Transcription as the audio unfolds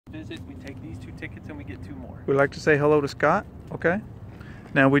visit, we take these 2 tickets and we get 2 more. We'd like to say hello to Scott. Okay.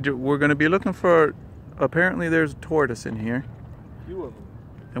 Now we're going to be looking for. Apparently, there's a tortoise in here. A few of them.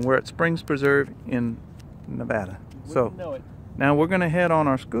 And we're at Springs Preserve in Nevada. So know it. now we're going to head on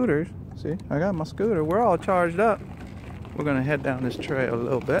our scooters. See, I got my scooter. We're all charged up. We're going to head down this trail a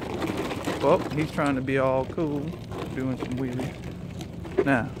little bit. Oh, he's trying to be all cool, doing some wheelies.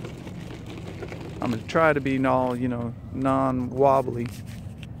 Now, I'm going to try to be all, you know, non-wobbly.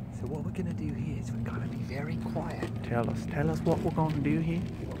 So what we're going to do here is we're going to be very quiet. Tell us what we're going to do here.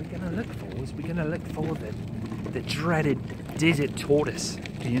 What we're going to look for is we're going to look for the dreaded desert tortoise.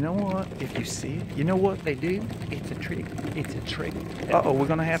 You know what? If you see it, you know what they do? It's a trick. It's a trick. Uh-oh, we're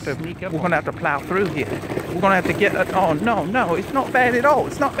gonna have to sneak up. We're gonna have to plow through here. We're gonna have to get. Oh no, it's not bad at all.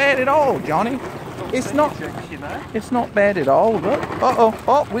 It's not bad at all, Johnny. It's not. It's not bad at all. Look.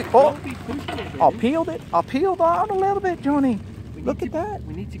 I peeled it. I peeled out a little bit, Johnny. Look at that.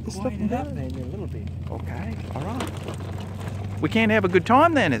 We need to quieten it up then a little bit. Okay. All right. We can't have a good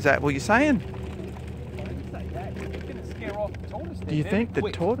time then. Is that what you're saying? Do you think the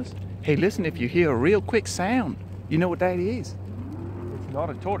tortoise? Hey, listen, if you hear a real quick sound, you know what that is? It's not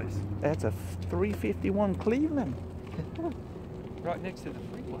a tortoise. That's a 351 Cleveland. Right next to the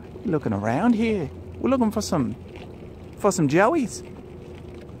freeway. Looking around here. We're looking for some joeys.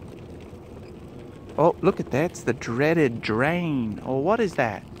 Oh, look at that. It's the dreaded drain. Oh, what is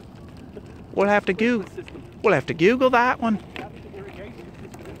that? We'll have to Google that one.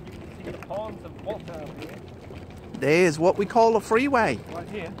 There's what we call a freeway. Right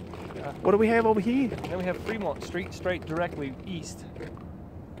here. What do we have over here? Then we have Fremont Street straight directly east.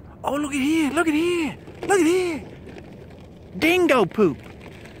 Oh, look at here. Look at here. Look at here. Dingo poop.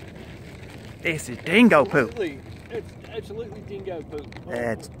 This is dingo poop. It's absolutely dingo poop.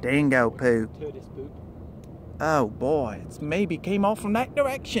 That's dingo poop. Tortoise poop. Oh boy, it's maybe came off from that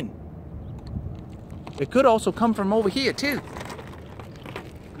direction. It could also come from over here too.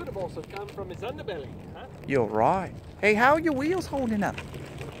 Could have also come from his underbelly, huh? You're right. Hey, how are your wheels holding up?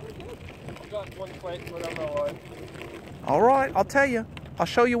 I've got one place, but I'm alright. All right, I'll tell you. I'll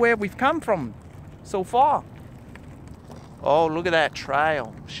show you where we've come from so far. Oh, look at that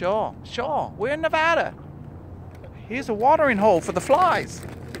trail. Sure. We're in Nevada. Here's a watering hole for the flies.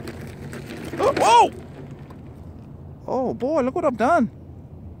 Oh, whoa! Oh boy, look what I've done.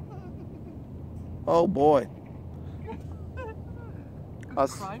 Oh boy.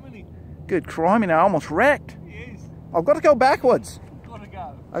 Good criminy, I almost wrecked. I've got to go backwards.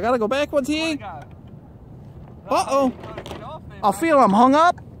 I gotta go backwards here. Uh-oh. I feel I'm hung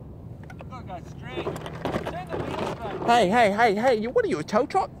up. Hey, what are you, a tow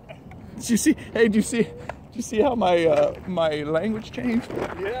truck? Did you see, did you see how my my language changed?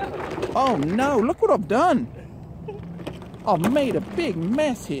 Yeah. Oh no, look what I've done. I've made a big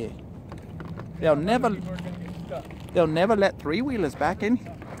mess here. They'll never let three-wheelers back in.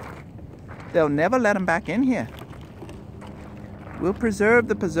 They'll never let them back in here. We'll preserve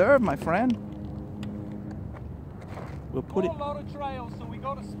the preserve, my friend. We'll put it. A lot of trails, so we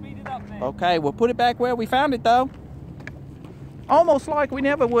gotta speed it up then. Okay, we'll put it back where we found it, though. Almost like we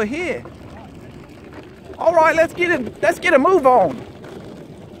never were here. All right, let's get a move on.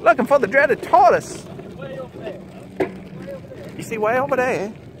 Looking for the dreaded tortoise. Way over there. You see, way over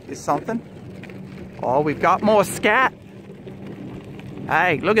there is something. Oh, we've got more scat.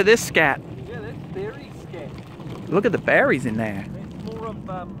 Hey, look at this scat. Yeah, that's berry scat. Look at the berries in there. It's more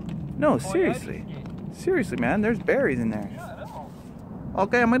of No, seriously. Seriously, man, there's berries in there. Yeah, I know.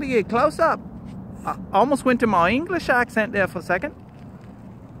 Okay, I'm gonna get close up. I almost went to my English accent there for a second.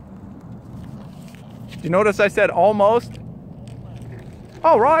 Did you notice I said almost?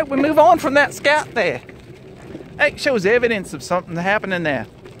 All right, we move on from that scat there. Hey, shows evidence of something happening there.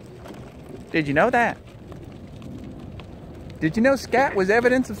 Did you know that? Did you know scat was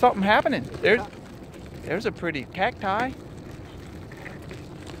evidence of something happening? There's a pretty cacti.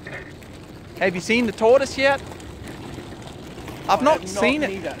 Have you seen the tortoise yet? I've not seen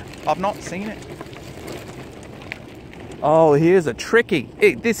it. I've not seen it. Oh, here's a tricky.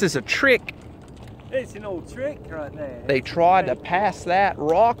 Hey, this is a trick. It's an old trick right there. They tried to pass that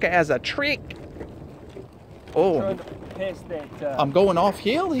rock as a trick. Oh, Trying to pass that, I'm going off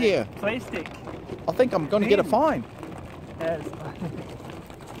hill here. plastic. I think I'm going to get a fine. As you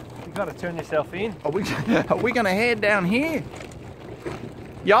got to turn yourself in. Are we going to head down here?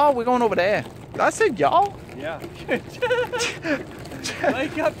 Y'all, we're going over there. I said y'all. Yeah.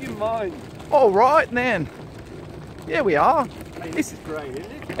 Make up your mind. All right then. Yeah, we are. Hey, this is great,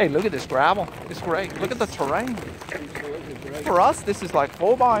 isn't it? Hey, look at this gravel. It's great. Look at the terrain. For us, this is like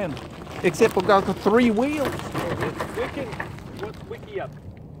 4x, except we've got the 3 wheels. What's wiki up?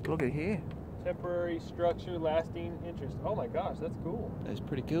 Look at here. Temporary structure, lasting interest. Oh my gosh, that's cool. That's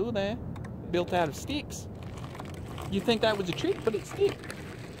pretty cool there. Built out of sticks. You think that was a trick, but it's stick.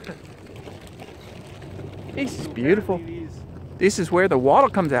 This is beautiful. This is where the water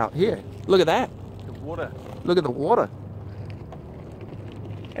comes out. Here, look at that. The water. Look at the water.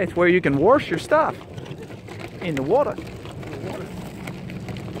 It's where you can wash your stuff. In the water.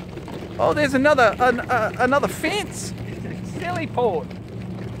 Oh, there's another fence. Silly port.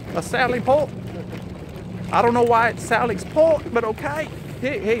 A Sally Port. I don't know why it's Sally's Port, but okay.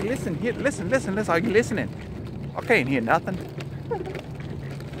 Hey, listen. Here, listen. Are you listening? I can't hear nothing.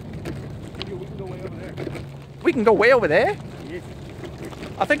 We can go way over there? Yes.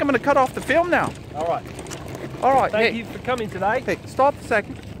 I think I'm going to cut off the film now. All right. All right. Thank you for coming today. Hey, stop a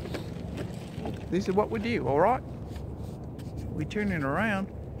second. This is what we do, all right? We turn it around.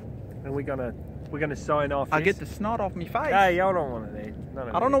 And we're gonna sign off. I this. get the snot off my face. Hey, I don't want it.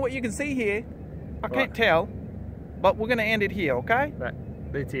 I don't know what you can see here. I can't tell. But we're going to end it here, okay?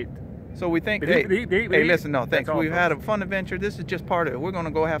 That's it. So we think, hey, listen, no, thanks. We've had a fun adventure. This is just part of it. We're going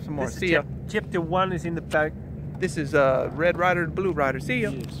to go have some more. See ya. Chapter 1 is in the back. This is Red Rider, Blue Rider. See ya.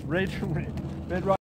 Yes, Red Rider.